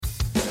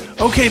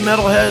Okay,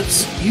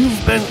 metalheads,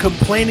 you've been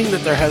complaining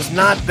that there has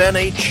not been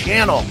a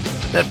channel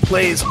that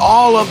plays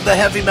all of the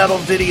heavy metal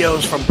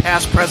videos from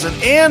past, present,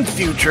 and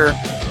future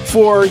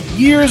for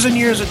years and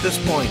years at this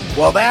point.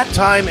 Well, that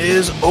time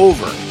is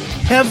over.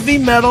 Heavy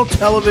Metal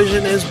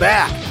Television is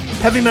back.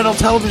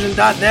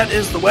 HeavyMetalTelevision.net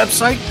is the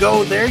website.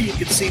 Go there. You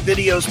can see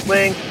videos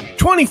playing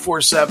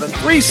 24/7,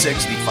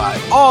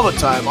 365, all the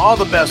time, all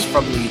the best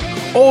from the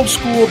old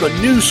school, the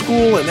new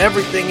school, and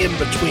everything in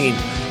between.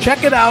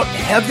 Check it out,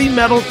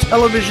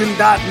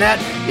 HeavyMetalTelevision.net.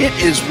 It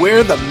is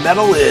where the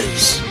metal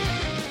is.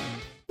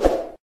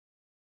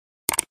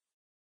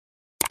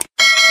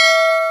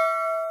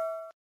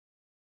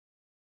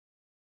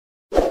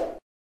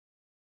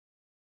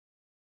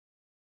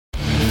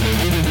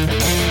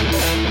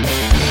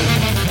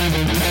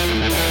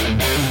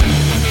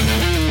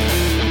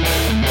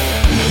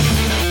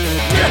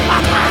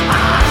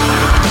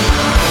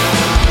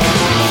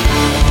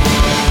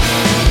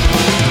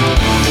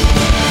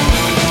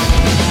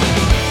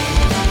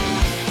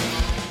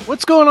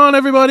 What's going on,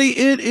 everybody?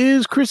 It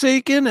is Chris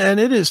Aiken, and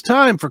it is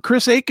time for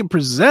Chris Aiken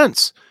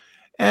Presents.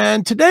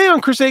 And today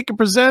on Chris Aiken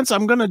Presents,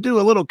 I'm going to do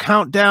a little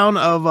countdown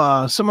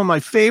of some of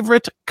my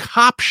favorite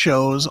cop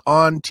shows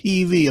on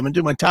TV. I'm going to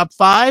do my top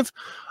 5.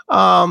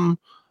 I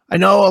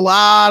know a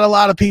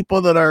lot of people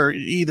that are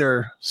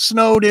either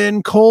snowed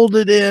in,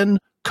 colded in,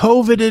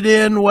 COVIDed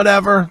in,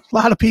 whatever. A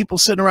lot of people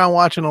sitting around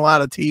watching a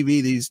lot of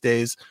TV these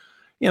days.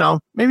 You know,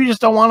 maybe you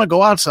just don't want to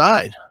go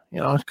outside.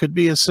 You know, it could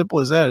be as simple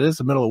as that. It is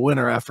the middle of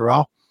winter after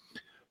all.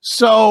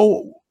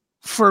 So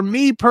for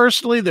me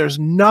personally, there's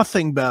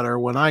nothing better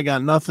when I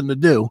got nothing to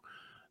do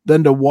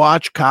than to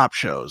watch cop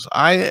shows.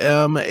 I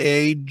am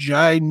a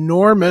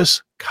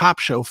ginormous cop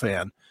show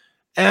fan.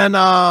 And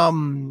I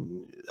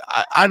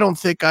don't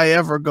think I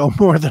ever go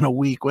more than a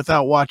week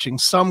without watching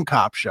some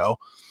cop show.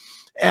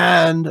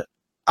 And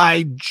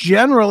I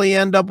generally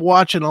end up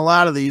watching a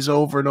lot of these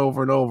over and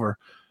over and over.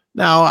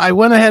 Now, I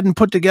went ahead and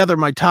put together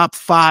my top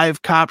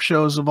 5 cop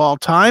shows of all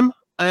time.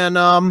 And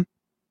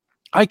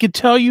I could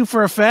tell you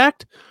for a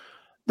fact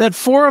that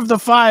 4 of the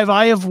 5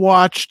 I have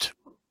watched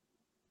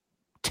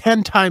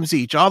 10 times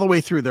each, all the way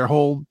through their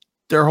whole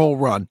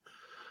run.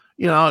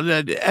 You know,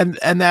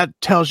 and that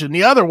tells you. And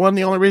the other one,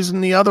 the only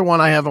reason the other one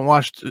I haven't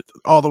watched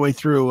all the way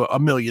through a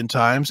million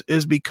times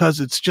is because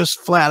it's just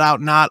flat out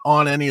not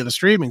on any of the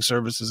streaming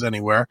services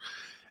anywhere.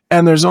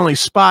 And there's only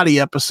spotty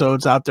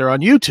episodes out there on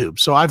YouTube.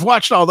 So I've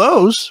watched all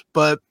those,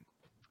 but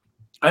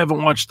I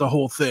haven't watched the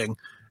whole thing.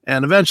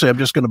 And eventually I'm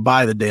just going to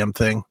buy the damn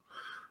thing.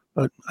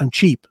 But I'm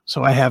cheap,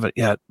 so I haven't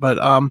yet. But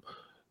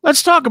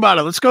let's talk about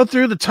it. Let's go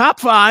through the top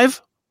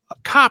 5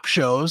 cop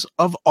shows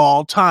of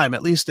all time,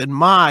 at least in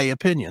my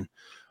opinion.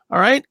 All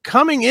right,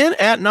 coming in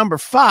at number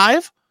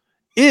 5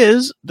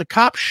 is the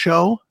cop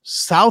show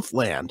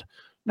Southland.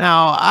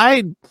 Now,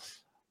 I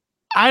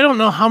don't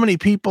know how many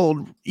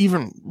people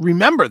even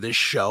remember this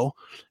show.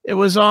 It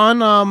was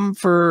on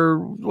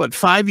for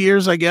 5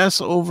 years, I guess,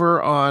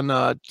 over on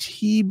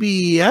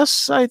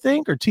TBS, I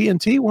think, or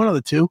TNT, one of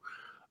the two.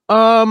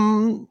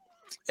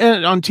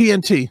 And on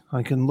TNT,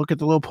 I can look at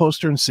the little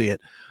poster and see it.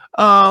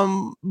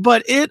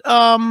 But it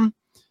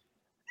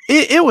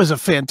was a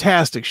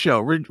fantastic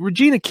show.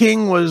 Regina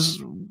King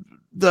was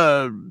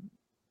the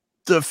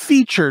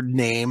featured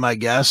name, I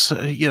guess.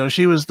 You know,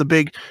 she's the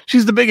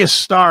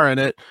biggest star in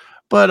it.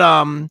 But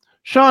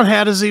Sean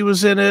Hattersley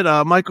was in it.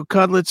 Michael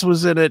Cudlitz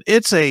was in it.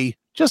 It's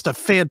just a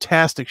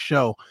fantastic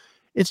show.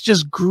 It's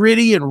just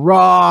gritty and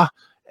raw,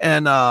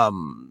 and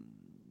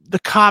the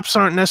cops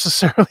aren't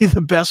necessarily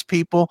the best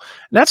people.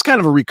 And that's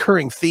kind of a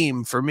recurring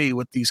theme for me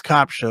with these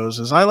cop shows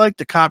is I like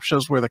the cop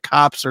shows where the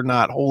cops are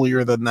not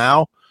holier than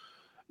thou.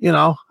 You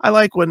know, I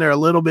like when they're a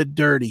little bit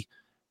dirty.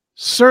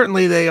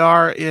 Certainly they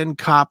are in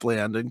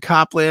Copland. In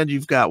Copland,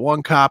 you've got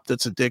one cop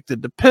that's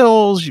addicted to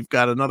pills. You've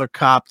got another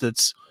cop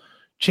that's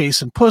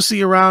chasing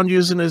pussy around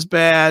using his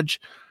badge.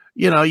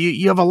 You know,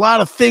 you have a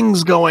lot of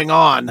things going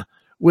on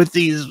with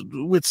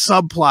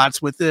subplots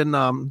within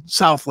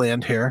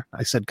Southland here.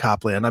 I said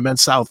Copland, I meant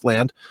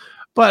Southland.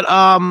 But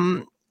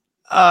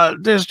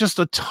there's just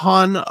a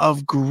ton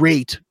of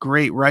great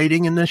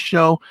writing in this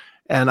show,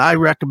 and I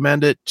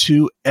recommend it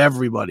to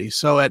everybody.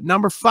 So at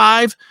number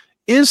 5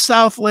 is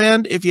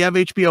Southland. If you have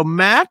HBO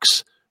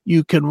Max,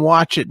 you can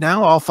watch it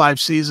now. All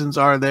 5 seasons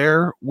are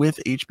there with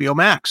HBO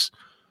Max.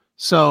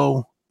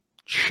 So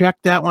check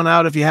that one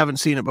out if you haven't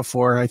seen it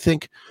before. I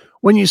think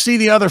when you see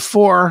the other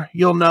 4,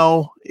 you'll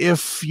know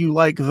if you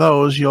like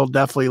those, you'll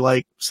definitely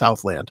like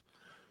Southland.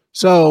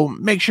 So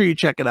make sure you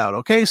check it out,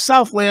 okay?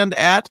 Southland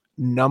at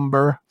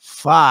number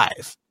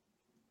 5.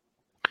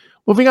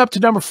 Moving up to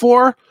number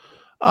 4,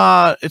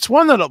 it's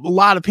one that a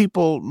lot of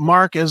people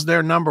mark as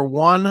their number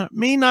 1.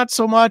 Me, not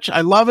so much. I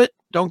love it.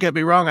 Don't get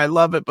me wrong. I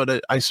love it,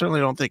 but I certainly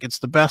don't think it's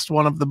the best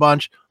one of the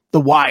bunch.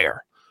 The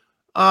Wire.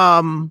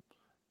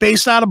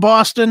 Based out of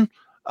Boston.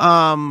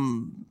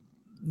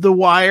 The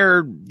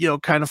Wire, you know,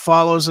 kind of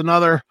follows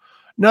another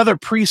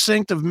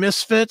precinct of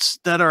misfits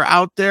that are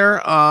out there.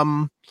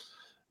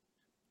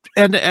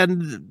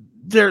 And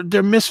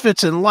they're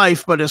misfits in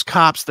life, but as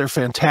cops, they're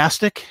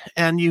fantastic.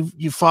 And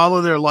you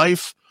follow their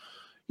life,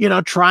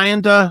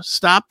 trying to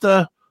stop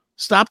the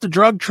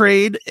drug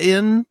trade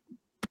in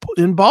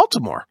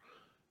Baltimore.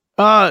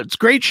 It's a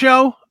great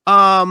show.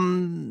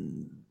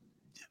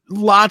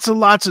 Lots and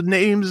lots of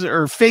names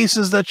or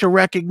faces that you'll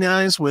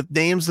recognize with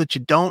names that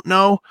you don't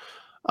know.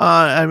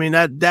 I mean,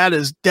 that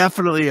is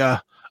definitely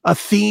a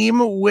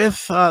theme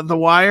with The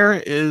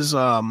Wire is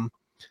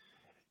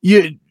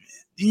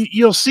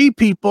you'll see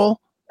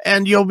people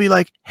and you'll be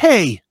like,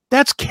 hey,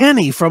 that's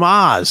Kenny from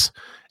Oz.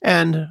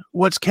 And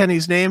what's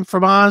Kenny's name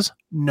from Oz?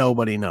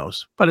 Nobody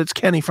knows, but it's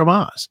Kenny from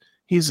Oz.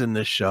 He's in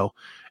this show.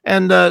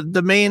 And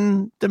the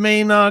main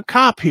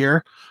cop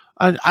here,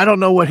 I don't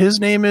know what his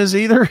name is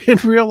either in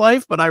real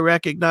life, but I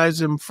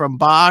recognize him from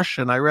Bosch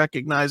and I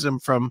recognize him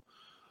from,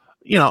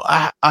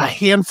 a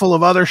handful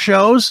of other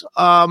shows.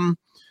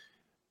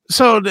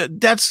 So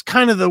that's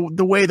kind of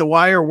the way The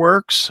Wire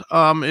works.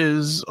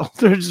 Is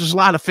there's a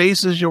lot of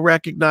faces you'll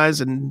recognize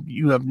and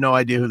you have no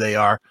idea who they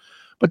are,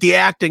 but the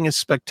acting is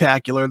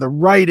spectacular. The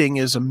writing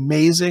is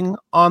amazing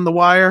on The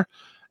Wire,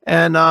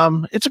 and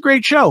it's a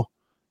great show.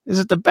 Is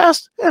it the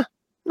best?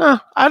 No,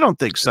 I don't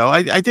think so.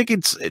 I think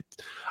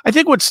I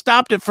think what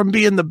stopped it from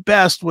being the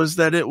best was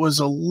that it was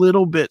a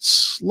little bit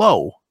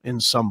slow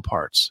in some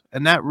parts,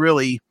 and that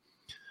really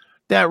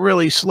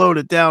slowed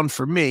it down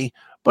for me.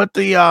 But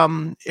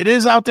it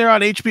is out there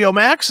on HBO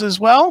Max as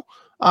well.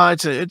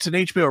 It's an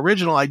HBO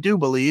original, I do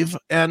believe,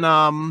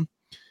 and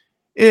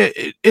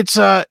it's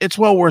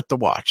well worth the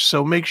watch.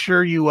 So make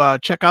sure you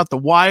check out The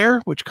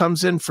Wire, which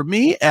comes in for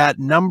me at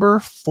number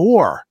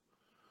 4.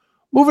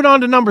 Moving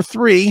on to number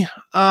 3.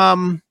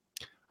 I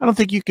don't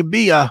think you can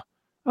be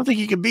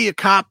a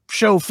cop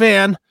show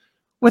fan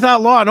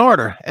without Law and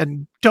Order.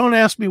 And don't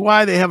ask me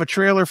why they have a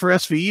trailer for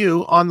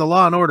SVU on the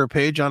Law and Order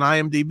page on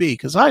IMDb,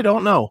 because I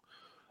don't know.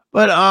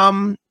 But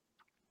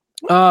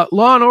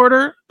Law and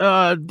Order,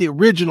 the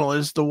original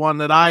is the one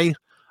that I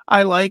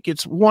like.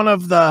 It's one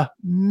of the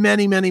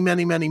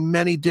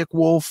many Dick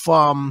Wolf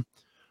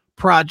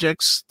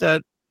projects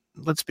that,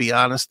 let's be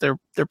honest,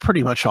 they're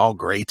pretty much all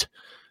great.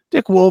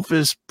 Dick Wolf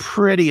is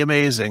pretty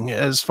amazing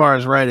as far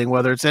as writing,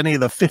 whether it's any of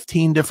the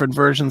 15 different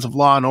versions of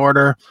Law and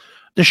Order,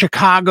 the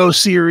Chicago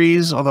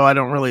series, although I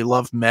don't really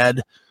love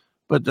Med,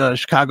 but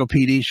Chicago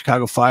PD,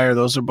 Chicago Fire,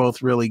 those are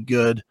both really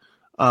good.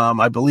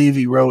 I believe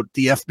he wrote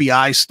the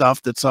FBI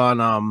stuff that's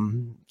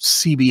on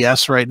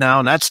CBS right now,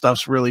 and that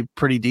stuff's really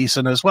pretty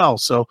decent as well.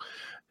 So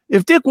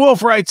if Dick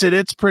Wolf writes it,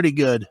 it's pretty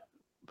good.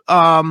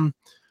 The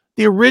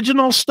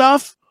original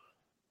stuff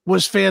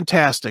was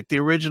fantastic, the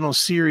original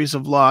series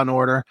of Law and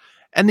Order.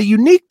 And the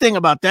unique thing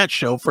about that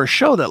show, for a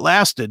show that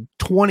lasted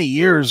 20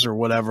 years or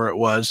whatever it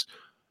was,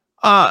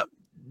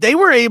 they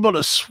were able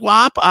to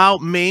swap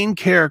out main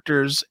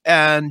characters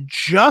and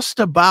just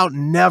about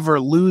never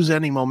lose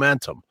any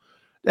momentum.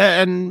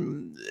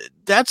 And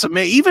that's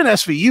amazing. Even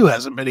SVU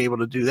hasn't been able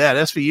to do that.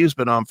 SVU's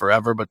been on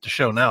forever, but the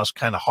show now is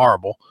kind of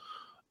horrible.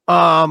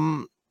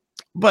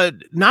 But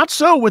not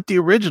so with the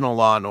original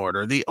Law and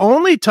Order. The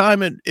only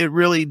time it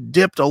really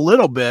dipped a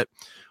little bit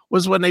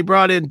was when they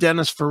brought in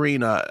Dennis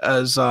Farina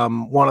as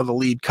one of the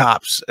lead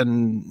cops,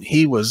 and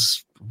he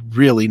was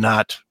really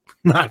not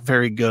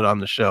very good on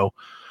the show.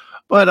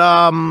 But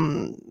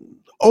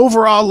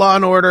overall, Law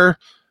and Order,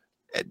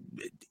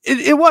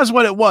 it was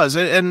what it was,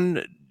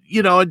 and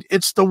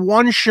it's the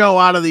one show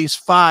out of these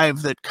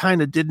 5 that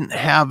kind of didn't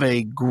have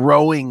a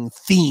growing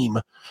theme.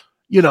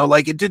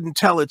 Like it didn't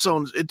tell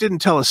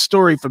a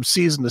story from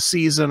season to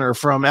season or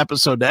from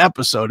episode to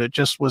episode. It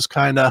just was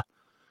kind of,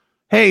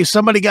 hey,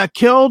 somebody got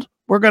killed.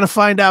 We're going to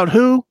find out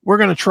who. We're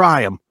going to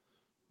try him.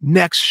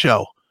 Next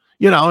show.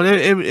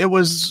 It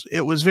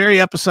was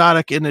very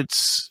episodic in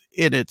its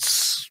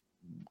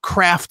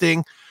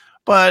crafting,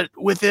 but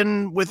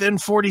within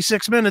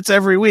 46 minutes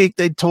every week,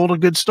 they told a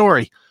good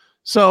story.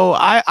 So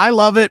I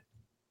love it.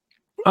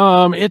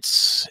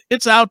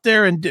 It's out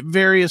there in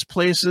various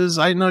places.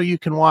 I know you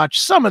can watch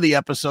some of the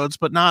episodes,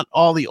 but not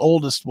all the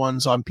oldest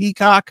ones on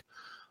Peacock.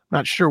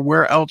 Not sure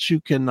where else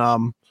you can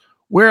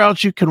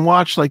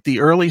watch like the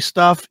early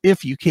stuff,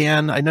 if you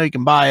can. I know you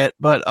can buy it,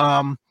 but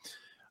Law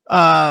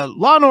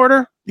and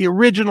Order, the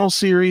original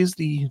series,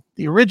 the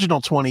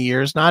original 20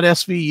 years, not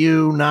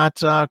SVU,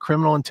 not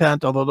Criminal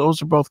Intent, although those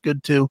are both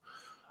good too.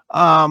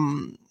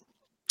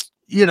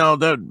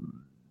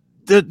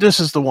 This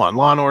is the one,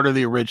 Law and Order,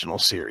 the original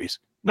series.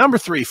 Number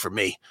 3 for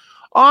me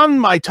on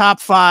my top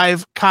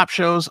 5 cop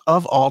shows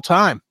of all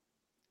time.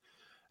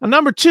 Now,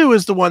 number 2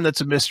 is the one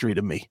that's a mystery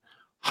to me.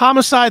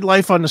 Homicide: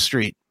 Life on the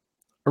Street.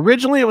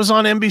 Originally, it was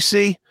on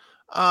NBC.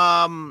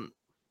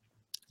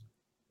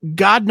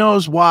 God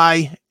knows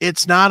why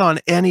it's not on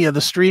any of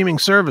the streaming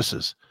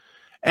services.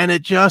 And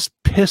it just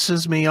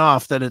pisses me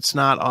off that it's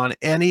not on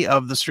any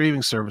of the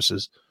streaming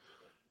services.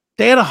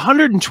 They had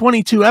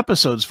 122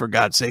 episodes, for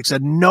God's sakes,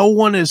 and no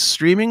one is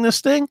streaming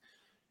this thing.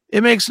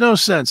 It makes no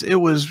sense. It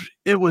was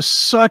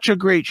such a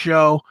great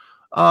show.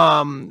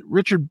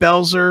 Richard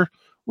Belzer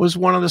was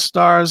one of the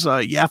stars.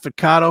 Yaphet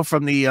Kotto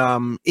from the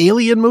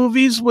Alien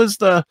movies was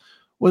the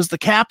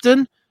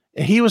captain.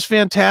 He was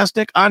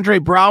fantastic. Andre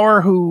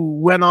Braugher, who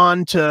went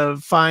on to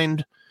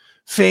find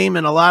fame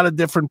in a lot of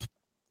different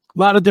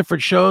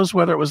shows,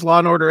 whether it was Law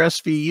and Order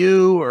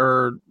SVU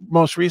or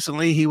most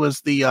recently he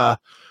was the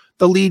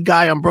lead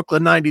guy on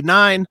Brooklyn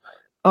 99.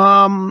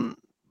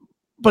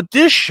 But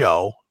this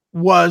show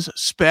was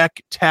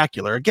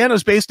spectacular. Again, it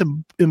was based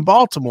in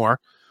Baltimore.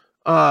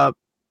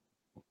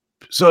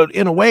 So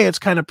in a way, it's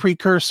kind of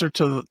precursor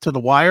to The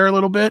Wire a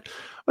little bit.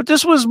 But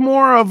this was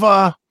more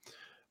of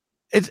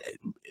it's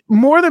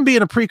more than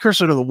being a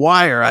precursor to The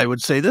Wire, I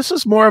would say. This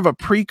is more of a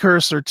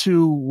precursor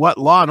to what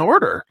Law and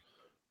Order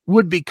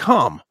would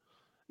become.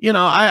 You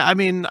know, I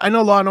mean, I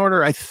know Law and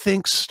Order, I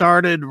think,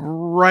 started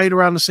right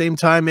around the same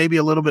time, maybe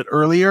a little bit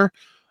earlier.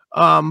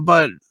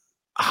 But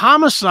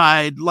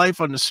Homicide: Life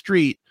on the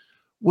Street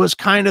was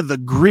kind of the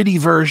gritty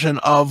version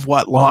of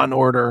what Law and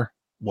Order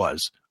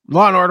was.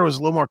 Law and Order was a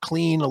little more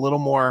clean, a little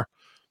more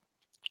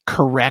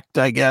correct,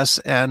 I guess.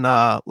 And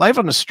Life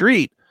on the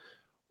Street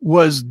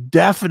was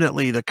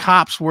definitely, the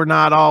cops were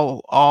not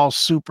all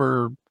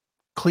super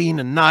clean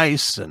and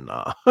nice. And,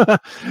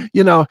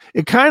 you know,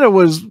 it kind of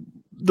was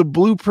the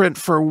blueprint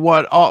for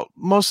what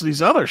most of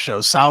these other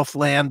shows,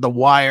 Southland, The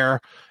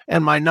Wire,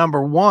 and my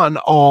number one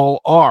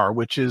all are,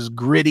 which is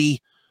gritty,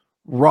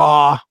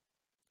 raw, a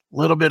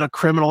little bit of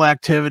criminal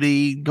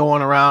activity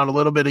going around, a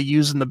little bit of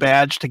using the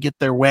badge to get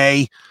their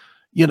way.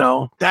 You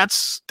know,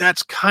 that's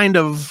kind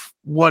of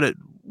what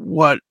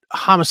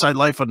Homicide: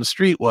 Life on the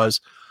Street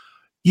was.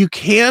 You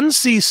can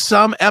see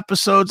some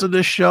episodes of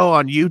this show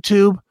on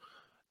YouTube.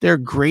 They're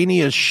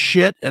grainy as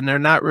shit, and they're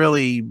not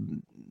really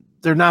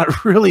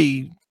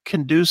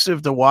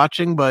conducive to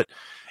watching. But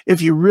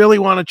if you really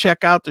want to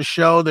check out the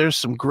show, there's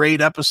some great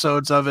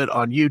episodes of it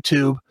on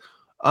YouTube.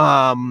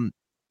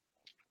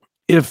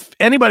 If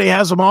anybody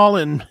has them all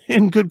in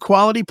good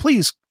quality,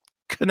 please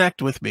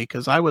connect with me,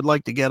 because I would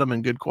like to get them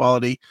in good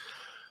quality.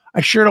 I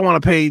sure don't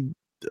want to pay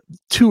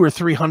 $200 or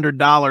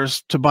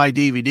 $300 to buy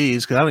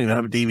DVDs, because I don't even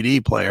have a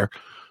DVD player.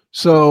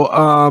 So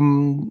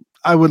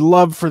I would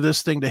love for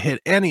this thing to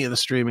hit any of the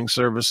streaming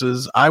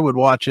services. I would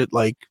watch it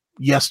like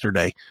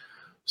yesterday.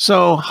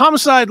 So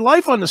Homicide: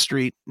 Life on the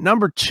Street,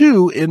 number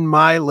 2 in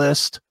my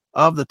list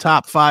of the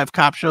top 5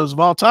 cop shows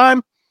of all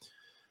time.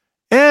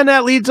 And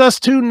that leads us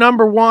to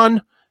number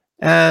 1.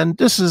 And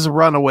this is a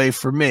runaway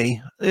for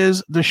me,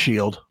 is The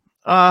Shield.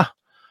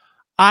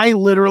 I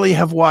literally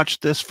have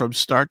watched this from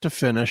start to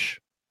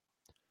finish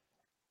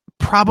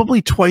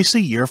probably twice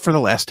a year for the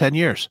last 10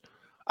 years.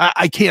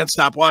 I can't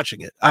stop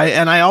watching it.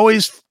 I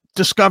always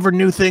discover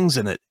new things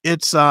in it.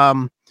 It's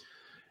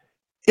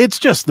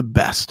just the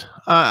best.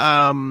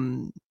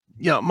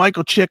 You know,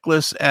 Michael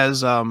Chiklis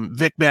as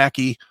Vic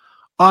Mackey,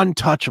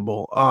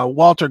 untouchable.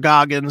 Walter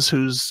Goggins,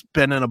 who's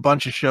been in a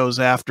bunch of shows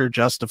after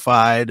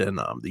Justified and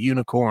The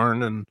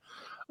Unicorn, and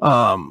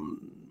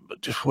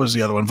what was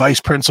the other one?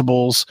 Vice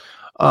Principals,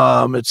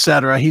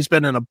 etc. He's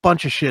been in a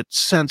bunch of shit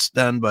since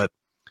then, but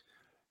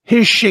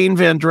his Shane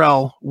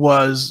Vandrell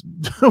was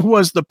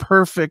the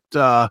perfect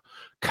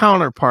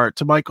counterpart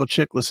to Michael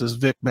Chiklis's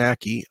Vic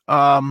Mackey.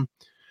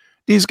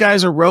 These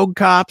guys are rogue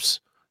cops.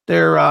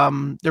 They're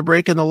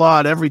breaking the law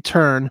at every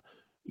turn,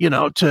 you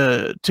know,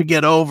 to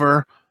get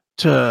over,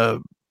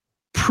 to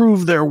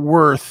prove their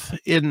worth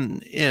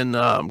in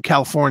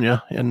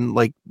California, in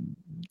like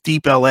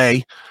deep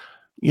LA,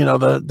 you know,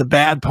 the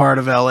bad part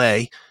of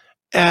LA.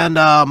 And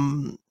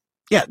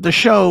yeah, the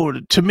show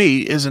to me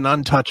is an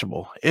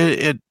untouchable.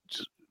 It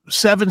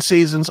 7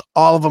 seasons,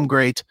 all of them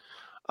great.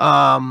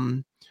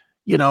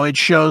 You know, it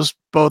shows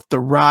both the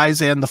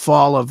rise and the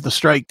fall of the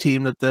strike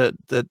team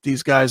that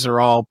these guys are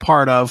all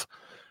part of.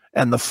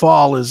 And the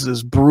fall is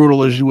as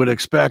brutal as you would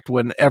expect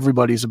when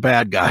everybody's a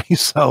bad guy.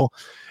 So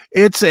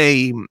it's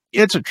a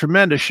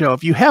tremendous show.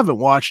 If you haven't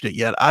watched it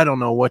yet, I don't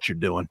know what you're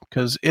doing,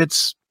 because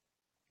it's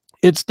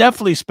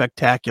definitely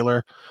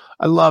spectacular.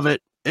 I love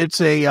it. It's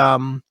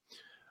a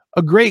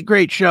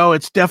great show.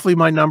 It's definitely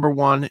my number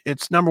 1.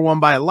 It's number 1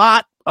 by a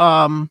lot.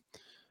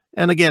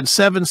 And again,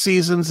 7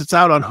 seasons. It's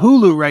out on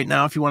Hulu right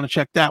now if you want to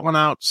check that one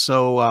out.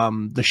 So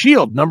The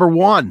Shield, number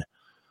 1.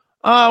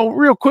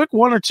 Real quick,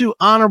 1 or 2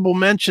 honorable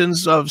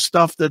mentions of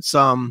stuff that's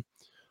a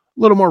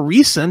little more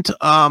recent.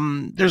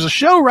 There's a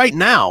show right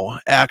now,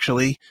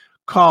 actually,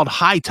 called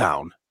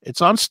Hightown.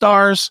 It's on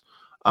Starz.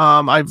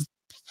 I've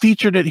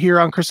featured it here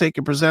on Chris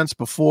Akin Presents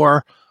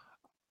before.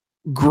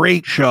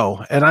 Great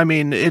show. And I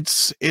mean,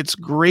 it's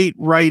great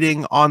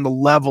writing on the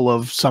level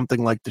of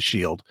something like The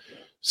Shield.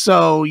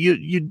 So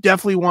you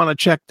definitely want to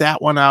check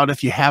that one out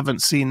if you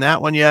haven't seen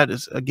that one yet.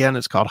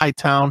 It's called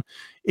Hightown.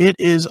 It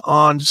is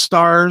on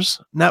Starz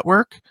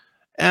Network.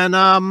 And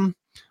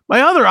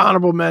my other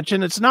honorable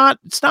mention, it's not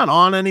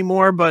on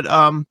anymore, but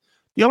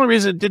the only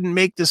reason it didn't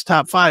make this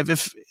top 5,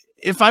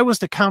 if I was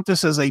to count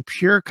this as a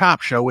pure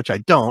cop show, which I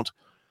don't,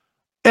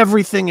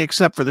 everything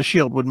except for The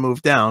Shield would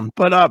move down.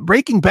 But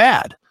Breaking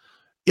Bad,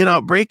 you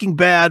know, Breaking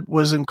Bad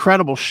was an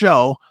incredible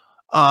show.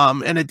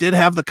 And it did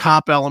have the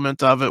cop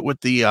element of it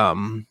with the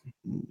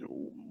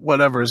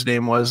whatever his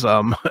name was,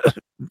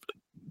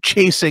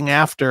 chasing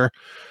after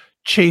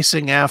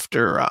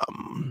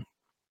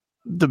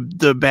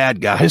the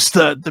bad guys,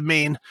 the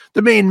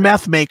main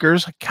meth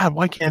makers. God,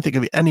 why can't I think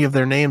of any of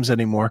their names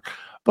anymore?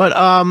 But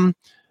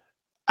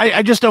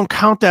I just don't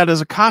count that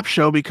as a cop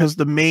show because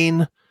the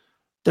main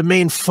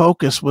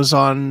focus was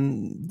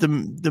on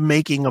the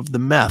making of the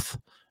meth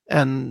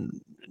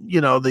and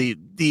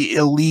the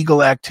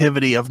illegal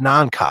activity of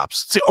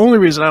non-cops. It's the only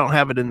reason I don't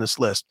have it in this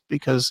list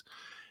because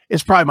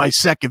it's probably my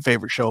second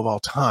favorite show of all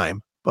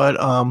time, but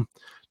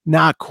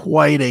not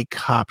quite a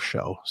cop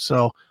show.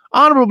 So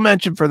honorable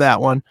mention for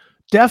that one.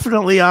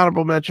 Definitely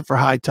honorable mention for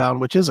Hightown,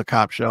 which is a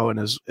cop show and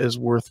is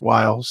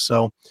worthwhile.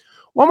 So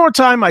one more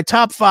time, my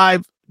top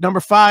 5. Number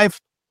 5,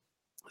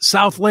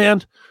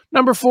 Southland.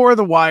 Number 4,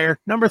 The Wire.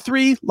 Number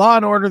 3, Law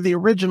and Order, the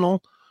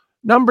original.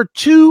 Number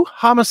 2,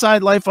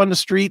 Homicide: Life on the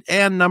Street.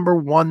 And number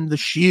 1, The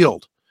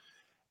Shield.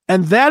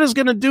 And that is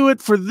going to do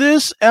it for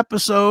this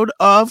episode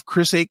of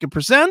Chris Akin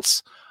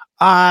Presents.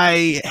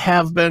 I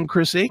have been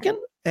Chris Akin,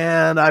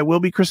 and I will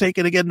be Chris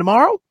Akin again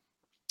tomorrow.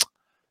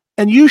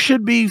 And you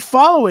should be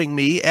following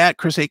me at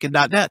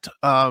chrisakin.net.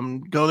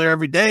 Go there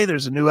every day.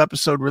 There's a new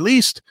episode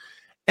released.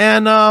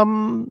 And, blah,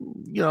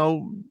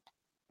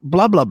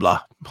 blah,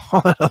 blah,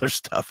 all that other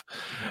stuff.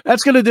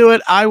 That's going to do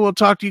it. I will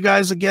talk to you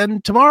guys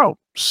again tomorrow.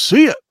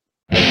 See ya.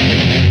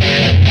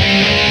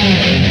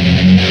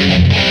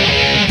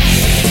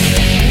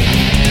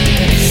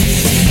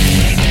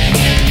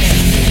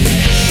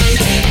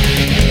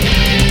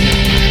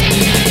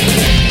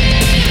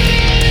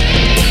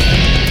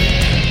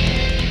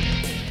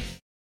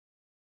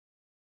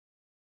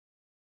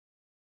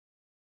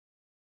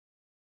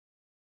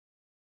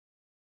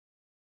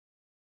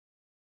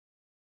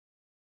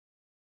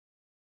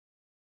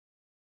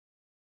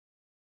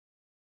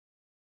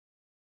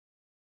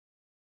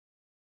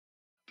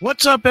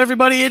 What's up,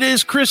 everybody? It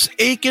is Chris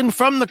Akin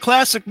from the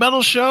Classic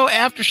Metal Show,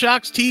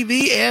 Aftershocks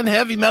TV, and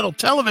Heavy Metal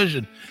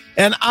Television.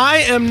 And I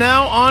am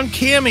now on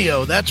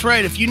Cameo. That's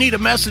right. If you need a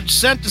message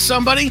sent to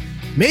somebody,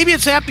 maybe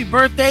it's happy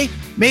birthday,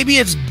 maybe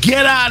it's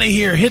get out of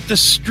here, hit the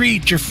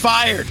street, you're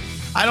fired.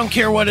 I don't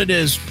care what it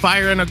is.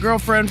 Firing a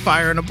girlfriend,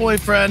 firing a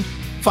boyfriend,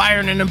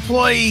 firing an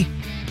employee,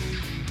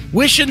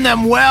 wishing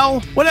them well,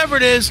 whatever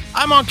it is,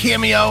 I'm on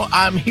Cameo.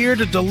 I'm here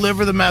to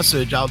deliver the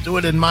message. I'll do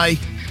it in my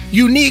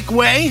unique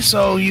way,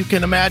 so you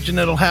can imagine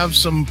it'll have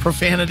some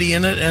profanity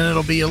in it and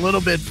it'll be a little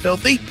bit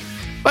filthy,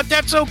 but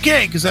that's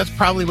okay because that's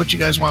probably what you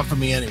guys want from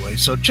me anyway.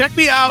 So check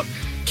me out,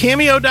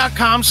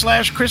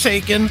 cameo.com/Chris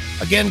Akin.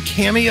 Again,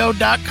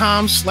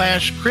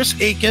 cameo.com/Chris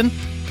Akin.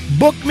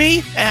 Book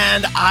me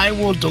and I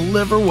will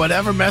deliver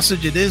whatever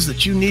message it is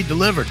that you need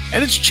delivered,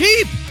 and it's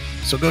cheap,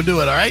 so go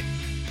do it. All right,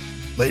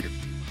 later.